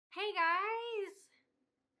Hey guys!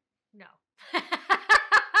 No.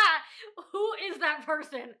 Who is that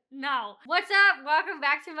person? No. What's up? Welcome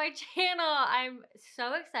back to my channel. I'm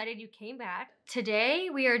so excited you came back. Today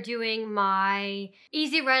we are doing my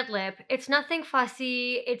easy red lip. It's nothing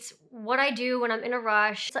fussy. It's what I do when I'm in a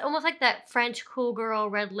rush. It's almost like that French cool girl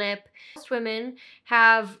red lip. Most women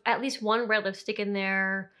have at least one red lipstick in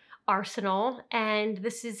their arsenal, and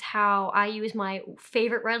this is how I use my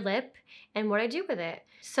favorite red lip and what I do with it.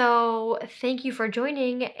 So thank you for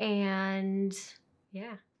joining, and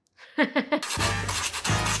yeah.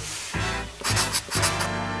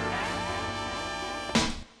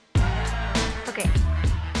 Okay,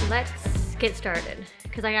 let's get started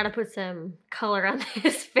because I gotta put some color on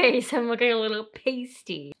this face. I'm looking a little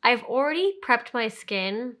pasty. I've already prepped my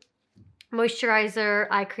skin. Moisturizer,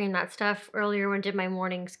 eye cream, that stuff earlier when I did my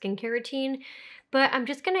morning skincare routine. But I'm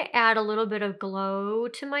just gonna add a little bit of glow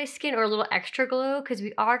to my skin, or a little extra glow, because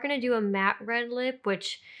we are gonna do a matte red lip,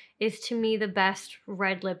 which is to me the best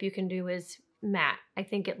red lip you can do is matte. I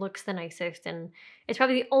think it looks the nicest, and it's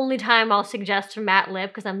probably the only time I'll suggest a matte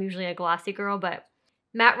lip because I'm usually a glossy girl, but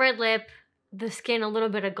matte red lip, the skin a little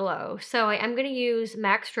bit of glow. So I am gonna use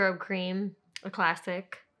MAC Strobe Cream, a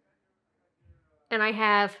classic. And I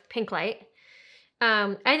have Pink Light.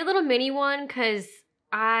 I had a little mini one because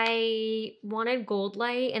I wanted Gold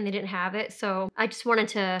Light and they didn't have it. So I just wanted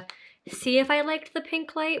to see if I liked the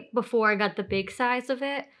Pink Light before I got the big size of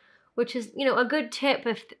it, which is, you know, a good tip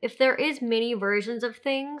if there is mini versions of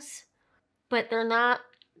things, but they're not,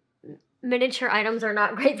 miniature items are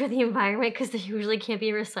not great for the environment because they usually can't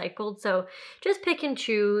be recycled. So just pick and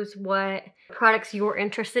choose what products you're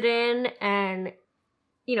interested in, and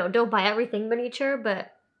you know, don't buy everything miniature,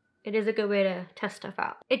 but it is a good way to test stuff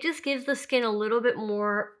out. It just gives the skin a little bit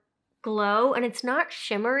more glow, and it's not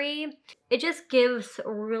shimmery. It just gives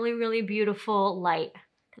really, really beautiful light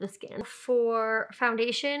to the skin. For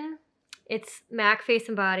foundation, it's MAC Face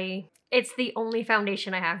and Body. It's the only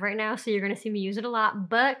foundation I have right now, so you're gonna see me use it a lot,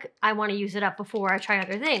 but I wanna use it up before I try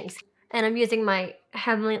other things. And I'm using my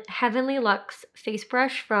Heavenly Luxe face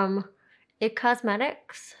brush from IT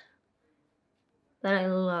Cosmetics that I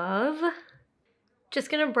love.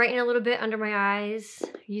 Just gonna brighten a little bit under my eyes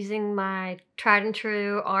using my tried and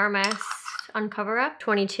true RMS Uncover Up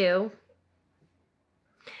 22.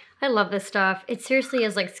 I love this stuff. It seriously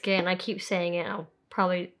is like skin. I keep saying it. I'll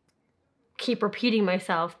probably keep repeating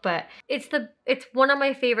myself, but it's one of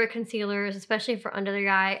my favorite concealers, especially for under the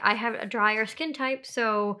eye. I have a drier skin type,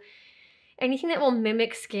 so anything that will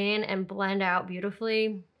mimic skin and blend out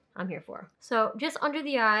beautifully, I'm here for. So just under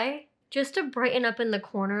the eye, just to brighten up in the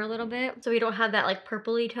corner a little bit so we don't have that like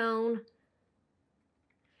purpley tone.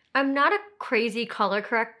 I'm not a crazy color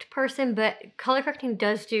correct person, but color correcting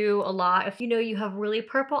does do a lot. If you know you have really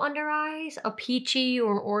purple under eyes, a peachy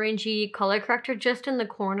or an orangey color corrector just in the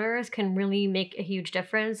corners can really make a huge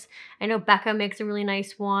difference. I know Becca makes a really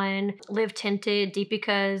nice one. Live Tinted,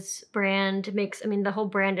 Deepika's brand makes, I mean, the whole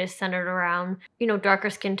brand is centered around, you know, darker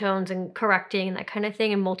skin tones and correcting and that kind of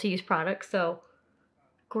thing, and multi-use products. So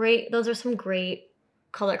great, those are some great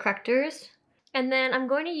color correctors. And then I'm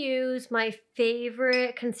going to use my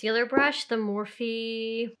favorite concealer brush, the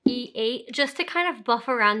Morphe E8, just to kind of buff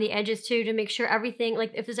around the edges too, to make sure everything,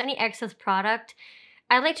 like if there's any excess product,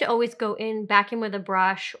 I like to always go back in with a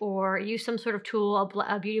brush or use some sort of tool,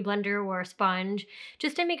 a beauty blender or a sponge,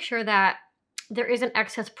 just to make sure that there isn't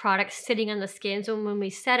excess product sitting on the skin. So when we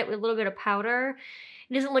set it with a little bit of powder,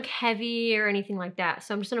 it doesn't look heavy or anything like that.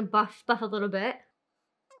 So I'm just gonna buff a little bit.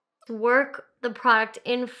 Work the product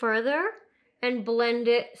in further and blend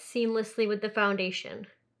it seamlessly with the foundation.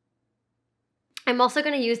 I'm also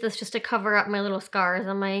going to use this just to cover up my little scars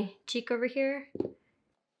on my cheek over here.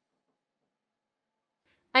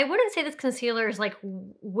 I wouldn't say this concealer is like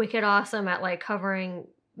wicked awesome at like covering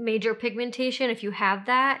major pigmentation. If you have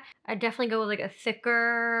that, I'd definitely go with like a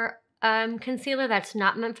thicker concealer that's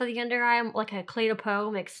not meant for the under eye, like a Clé de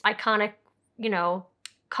Peau makes iconic, you know,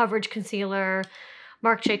 coverage concealer.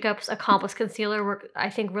 Marc Jacobs Accomplice Concealer, I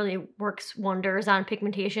think, really works wonders on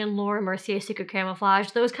pigmentation. Laura Mercier Secret Camouflage.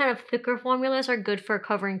 Those kind of thicker formulas are good for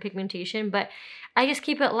covering pigmentation, but I just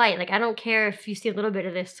keep it light. Like, I don't care if you see a little bit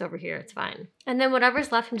of this over here. It's fine. And then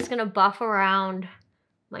whatever's left, I'm just going to buff around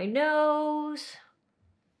my nose,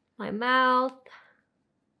 my mouth,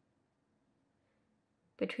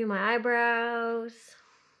 between my eyebrows.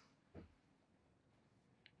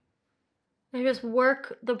 And just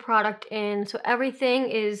work the product in so everything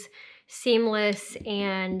is seamless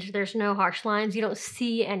and there's no harsh lines. You don't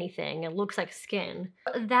see anything. It looks like skin.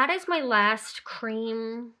 That is my last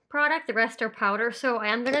cream product. The rest are powder. So I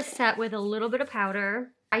am going to set with a little bit of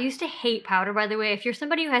powder. I used to hate powder, by the way. If you're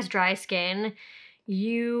somebody who has dry skin,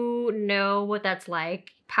 you know what that's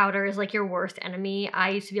like. Powder is like your worst enemy. I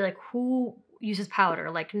used to be like, who uses powder?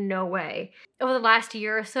 Like, no way. Over the last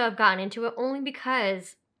year or so, I've gotten into it only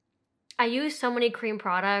because I use so many cream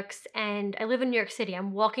products and I live in New York City.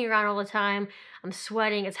 I'm walking around all the time. I'm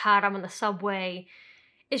sweating. It's hot. I'm on the subway.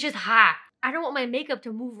 It's just hot. I don't want my makeup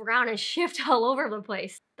to move around and shift all over the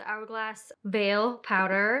place. The Hourglass Veil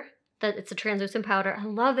powder, it's a translucent powder. I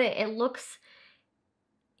love it. It looks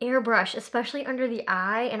airbrush, especially under the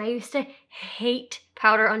eye. And I used to hate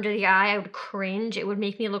powder under the eye. I would cringe. It would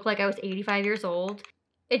make me look like I was 85 years old.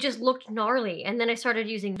 It just looked gnarly. And then I started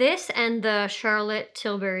using this, and the Charlotte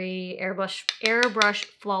Tilbury Airbrush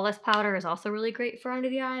Flawless Powder is also really great for under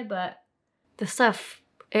the eye, but the stuff,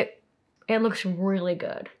 it looks really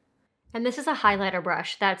good. And this is a highlighter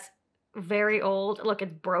brush that's very old. Look,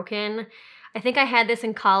 it's broken. I think I had this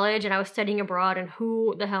in college and I was studying abroad, and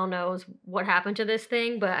who the hell knows what happened to this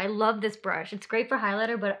thing, but I love this brush. It's great for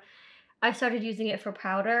highlighter, but I started using it for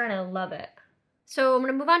powder and I love it. So I'm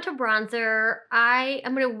gonna move on to bronzer.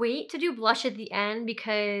 I'm gonna wait to do blush at the end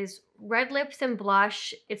because red lips and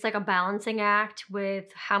blush, it's like a balancing act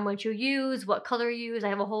with how much you use, what color you use. I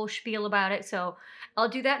have a whole spiel about it, so I'll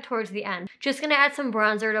do that towards the end. Just gonna add some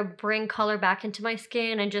bronzer to bring color back into my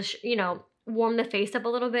skin and just, you know, warm the face up a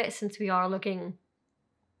little bit since we are looking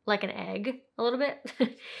like an egg a little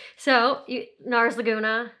bit. So, Nars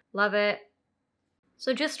Laguna, love it.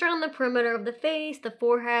 So just around the perimeter of the face, the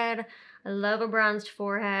forehead, I love a bronzed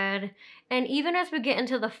forehead. And even as we get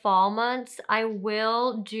into the fall months, I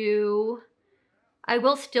will still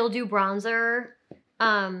do bronzer.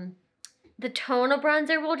 The tone of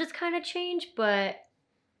bronzer will just kind of change, but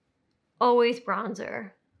always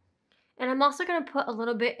bronzer. And I'm also gonna put a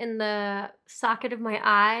little bit in the socket of my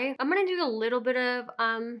eye. I'm gonna do a little bit of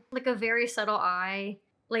like a very subtle eye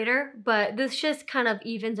later, but this just kind of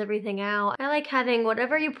evens everything out. I like having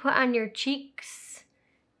whatever you put on your cheeks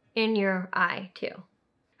in your eye too.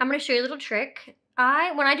 I'm gonna show you a little trick.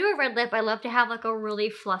 When I do a red lip, I love to have like a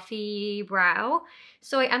really fluffy brow.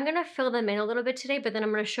 So I'm gonna fill them in a little bit today, but then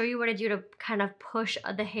I'm gonna show you what I do to kind of push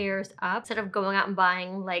the hairs up. Instead of going out and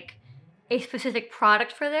buying like a specific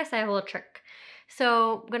product for this, I have a little trick.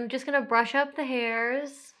 So I'm just gonna brush up the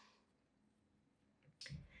hairs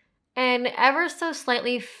and ever so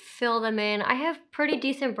slightly fill them in. I have pretty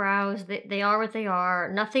decent brows. They are what they are.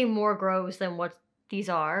 Nothing more grows than what these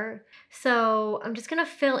are. So I'm just gonna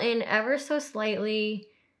fill in ever so slightly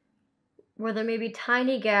where there may be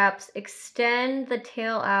tiny gaps, extend the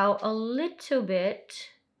tail out a little bit.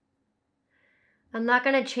 I'm not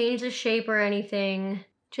gonna change the shape or anything,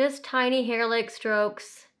 just tiny hair-like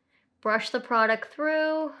strokes. Brush the product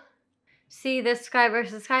through. See this sky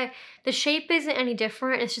versus sky. The shape isn't any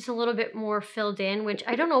different, it's just a little bit more filled in, which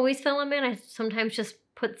I don't always fill them in. I sometimes just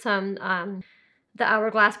put some the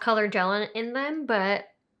Hourglass color gel in them, but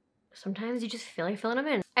sometimes you just feel like filling them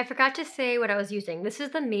in. I forgot to say what I was using. This is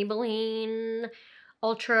the Maybelline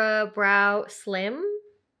Ultra Brow Slim.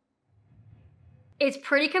 It's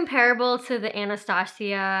pretty comparable to the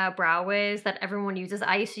Anastasia Brow Wiz that everyone uses.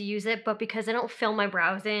 I used to use it, but because I don't fill my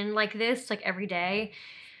brows in like this, like every day,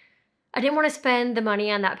 I didn't want to spend the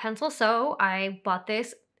money on that pencil, so I bought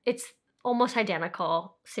this. It's almost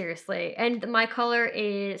identical, seriously. And my color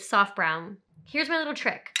is soft brown. Here's my little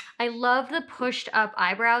trick. I love the pushed up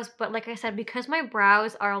eyebrows, but like I said, because my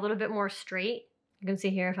brows are a little bit more straight, you can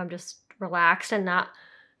see here if I'm just relaxed and not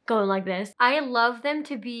going like this, I love them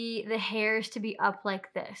to be, the hairs to be up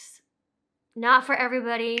like this. Not for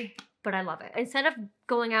everybody, but I love it. Instead of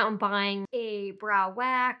going out and buying a brow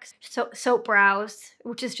wax, soap brows,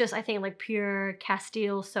 which is just, I think, like pure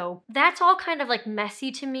Castile soap, that's all kind of like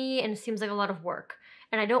messy to me and it seems like a lot of work.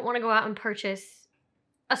 And I don't want to go out and purchase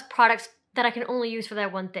products that I can only use for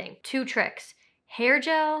that one thing. Two tricks: hair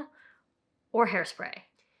gel or hairspray.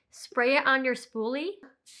 Spray it on your spoolie,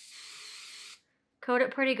 coat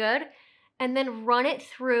it pretty good, and then run it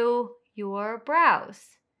through your brows.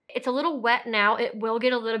 It's a little wet now. It will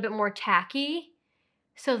get a little bit more tacky.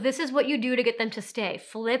 So this is what you do to get them to stay.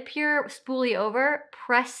 Flip your spoolie over,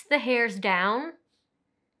 press the hairs down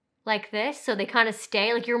like this so they kind of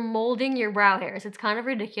stay, like you're molding your brow hairs. It's kind of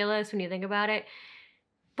ridiculous when you think about it.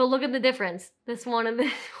 But look at the difference, this one and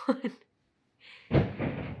this one.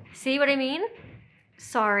 See what I mean?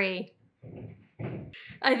 Sorry.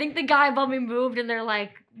 I think the guy above me moved and they're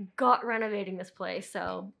like gut renovating this place,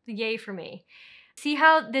 so yay for me. See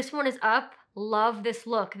how this one is up? Love this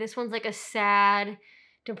look. This one's like a sad,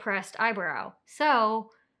 depressed eyebrow.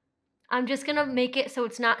 So I'm just gonna make it so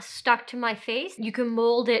it's not stuck to my face. You can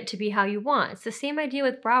mold it to be how you want. It's the same idea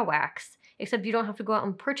with brow wax. except you don't have to go out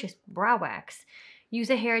and purchase brow wax. Use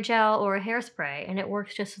a hair gel or a hairspray and it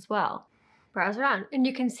works just as well. Brows are on. And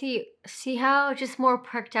you can see how just more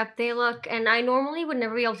pricked up they look. And I normally would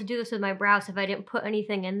never be able to do this with my brows if I didn't put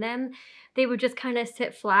anything in them. They would just kind of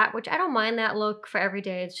sit flat, which I don't mind that look for every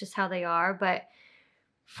day. It's just how they are. But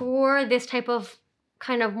for this type of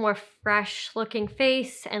kind of more fresh looking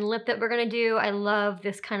face and lip that we're gonna do, I love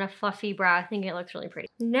this kind of fluffy brow. I think it looks really pretty.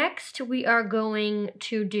 Next, we are going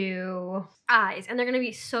to do eyes, and they're gonna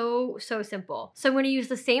be so simple. So I'm gonna use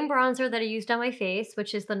the same bronzer that I used on my face,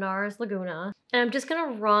 which is the Nars Laguna. And I'm just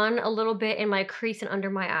gonna run a little bit in my crease and under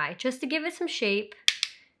my eye, just to give it some shape.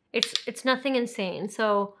 It's nothing insane.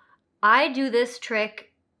 So I do this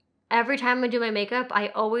trick every time I do my makeup. I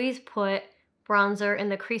always put bronzer in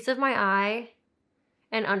the crease of my eye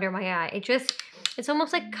and under my eye. It's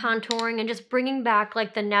almost like contouring and just bringing back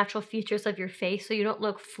like the natural features of your face so you don't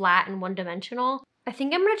look flat and one-dimensional. I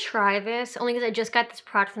think I'm gonna try this only because I just got this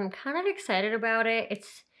product and I'm kind of excited about it.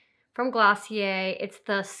 It's from Glossier. It's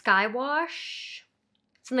the Skywash.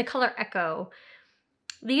 It's in the color Echo.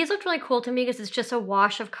 These look really cool to me because it's just a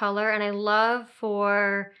wash of color, and I love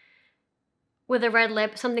with a red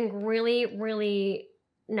lip, something really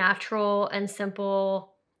natural and simple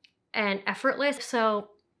and effortless.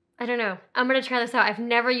 So I don't know, I'm gonna try this out. I've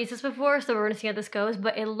never used this before, so we're gonna see how this goes,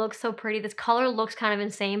 but it looks so pretty. This color looks kind of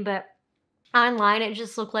insane, but online it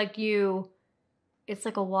just looked like it's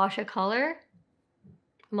like a wash of color.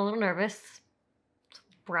 I'm a little nervous. It's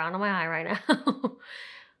brown on my eye right now.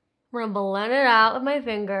 I'm gonna blend it out with my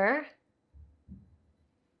finger.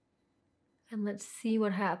 And let's see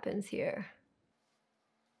what happens here.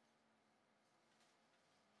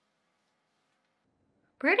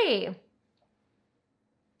 Pretty.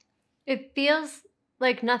 It feels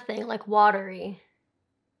like nothing, like watery.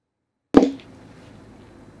 And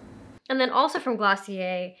then also from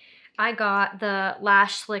Glossier, I got the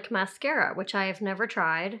Lash Slick Mascara, which I have never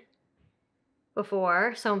tried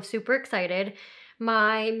before, so I'm super excited.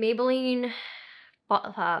 My Maybelline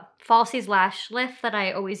Falsies Lash Lift that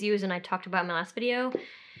I always use and I talked about in my last video,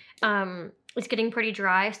 is getting pretty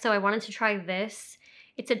dry, so I wanted to try this.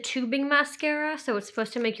 It's a tubing mascara, so it's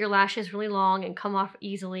supposed to make your lashes really long and come off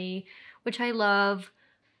easily, which I love.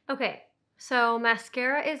 Okay, so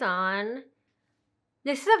mascara is on.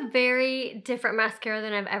 This is a very different mascara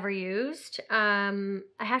than I've ever used. I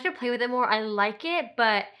have to play with it more. I like it,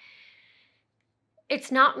 but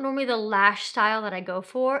it's not normally the lash style that I go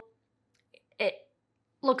for. It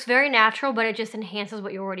looks very natural, but it just enhances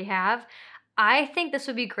what you already have. I think this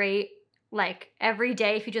would be great like every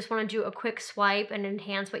day if you just want to do a quick swipe and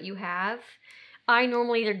enhance what you have. I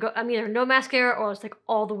normally I'm either no mascara or it's like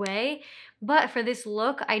all the way, but for this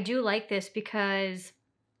look I do like this because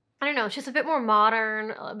I don't know, it's just a bit more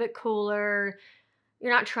modern, a bit cooler.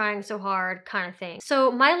 You're not trying so hard kind of thing. So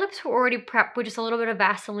my lips were already prepped with just a little bit of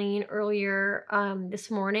Vaseline earlier this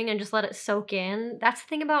morning and just let it soak in. That's the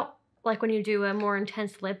thing about like when you do a more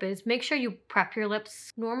intense lip is make sure you prep your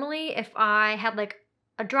lips. Normally if I had like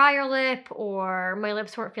a drier lip or my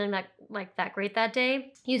lips weren't feeling that great that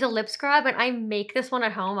day, use a lip scrub, and I make this one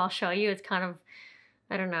at home. I'll show you. It's kind of,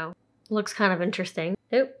 I don't know, looks kind of interesting.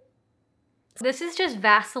 Oop. This is just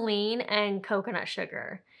Vaseline and coconut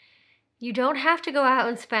sugar. You don't have to go out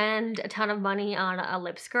and spend a ton of money on a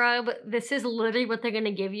lip scrub. This is literally what they're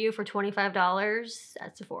gonna give you for $25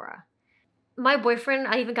 at Sephora. My boyfriend,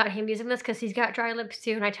 I even got him using this because he's got dry lips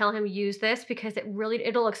too, and I tell him use this because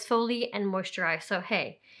it'll exfoliate and moisturize. So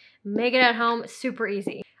hey, make it at home, super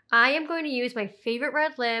easy. I am going to use my favorite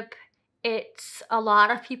red lip. It's a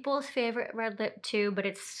lot of people's favorite red lip too, but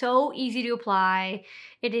it's so easy to apply.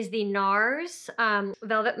 It is the Nars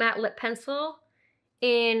Velvet Matte Lip Pencil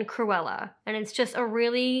in Cruella, and it's just a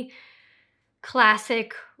really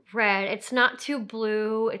classic red. It's not too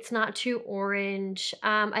blue, it's not too orange.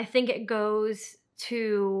 I think it goes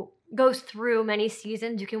through many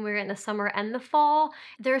seasons. You can wear it in the summer and the fall.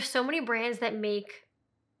 There are so many brands that make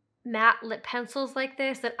matte lip pencils like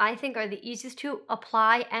this that I think are the easiest to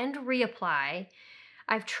apply and reapply.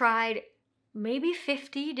 I've tried maybe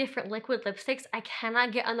 50 different liquid lipsticks. I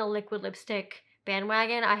cannot get on the liquid lipstick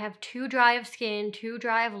bandwagon. I have too dry of skin, too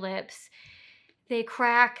dry of lips. They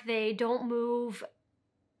crack, they don't move.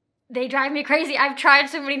 They drive me crazy. I've tried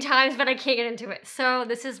so many times, but I can't get into it. So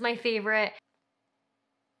this is my favorite.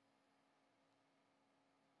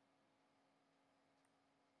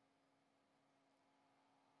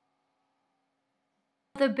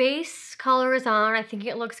 The base color is on. I think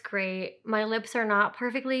it looks great. My lips are not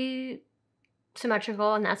perfectly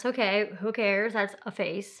symmetrical, and that's okay. Who cares? That's a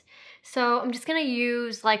face. So I'm just gonna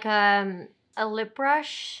use like a lip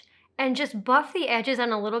brush and just buff the edges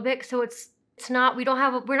on a little bit so it's not,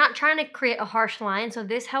 we're not trying to create a harsh line. So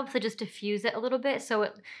this helps to just diffuse it a little bit. So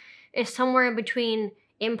it is somewhere in between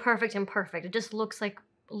imperfect and perfect. It just looks like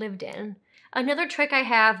lived in. Another trick I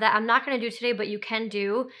have that I'm not going to do today, but you can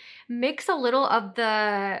do, mix a little of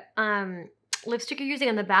the lipstick you're using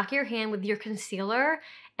on the back of your hand with your concealer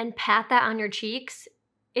and pat that on your cheeks.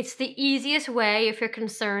 It's the easiest way if you're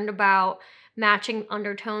concerned about matching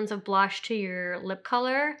undertones of blush to your lip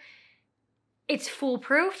color. It's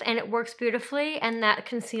foolproof and it works beautifully, and that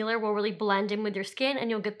concealer will really blend in with your skin and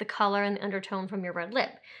you'll get the color and the undertone from your red lip.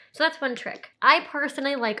 So that's one trick. I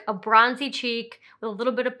personally like a bronzy cheek with a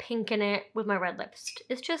little bit of pink in it with my red lips.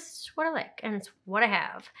 It's just what I like and it's what I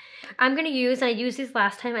have. I'm gonna use, and I used these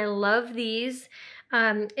last time, I love these.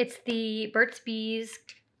 It's the Burt's Bees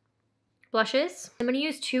blushes. I'm gonna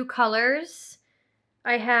use 2 colors.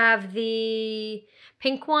 I have the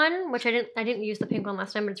pink one, which I didn't use the pink one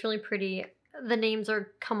last time, but it's really pretty. The names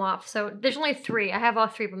are come off, so there's only 3. I have all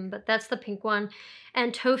 3 of them, but that's the pink one.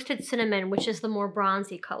 And Toasted Cinnamon, which is the more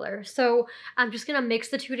bronzy color. So I'm just gonna mix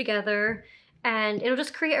the 2 together and it'll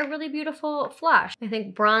just create a really beautiful flash. I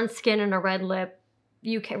think bronze skin and a red lip,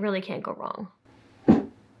 you really can't go wrong.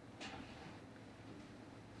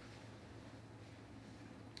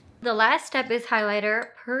 The last step is highlighter,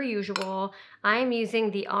 per usual. I'm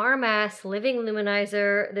using the RMS Living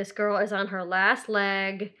Luminizer. This girl is on her last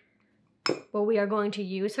leg, but we are going to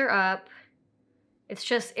use her up. It's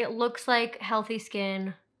just, it looks like healthy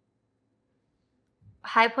skin.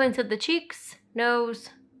 High points of the cheeks,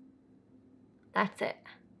 nose. That's it.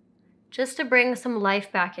 Just to bring some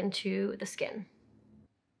life back into the skin.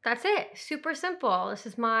 That's it, super simple. This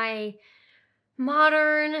is my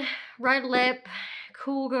modern red lip,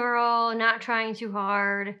 cool girl, not trying too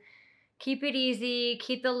hard. Keep it easy,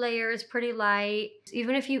 keep the layers pretty light.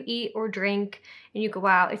 Even if you eat or drink and you go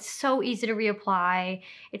out, it's so easy to reapply.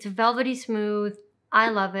 It's velvety smooth. I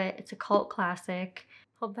love it. It's a cult classic.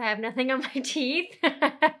 Hope I have nothing on my teeth.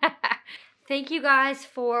 Thank you guys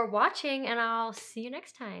for watching and I'll see you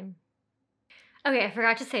next time. Okay, I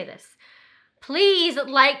forgot to say this. Please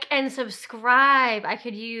like and subscribe. I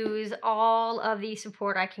could use all of the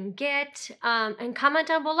support I can get. And comment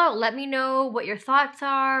down below. Let me know what your thoughts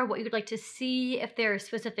are, what you'd like to see, if there are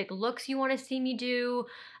specific looks you want to see me do.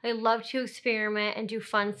 I love to experiment and do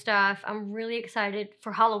fun stuff. I'm really excited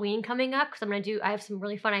for Halloween coming up because I have some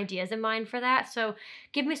really fun ideas in mind for that. So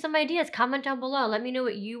give me some ideas. Comment down below. Let me know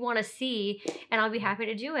what you want to see and I'll be happy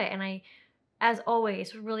to do it. And I, as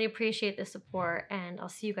always, really appreciate the support and I'll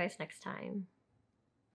see you guys next time.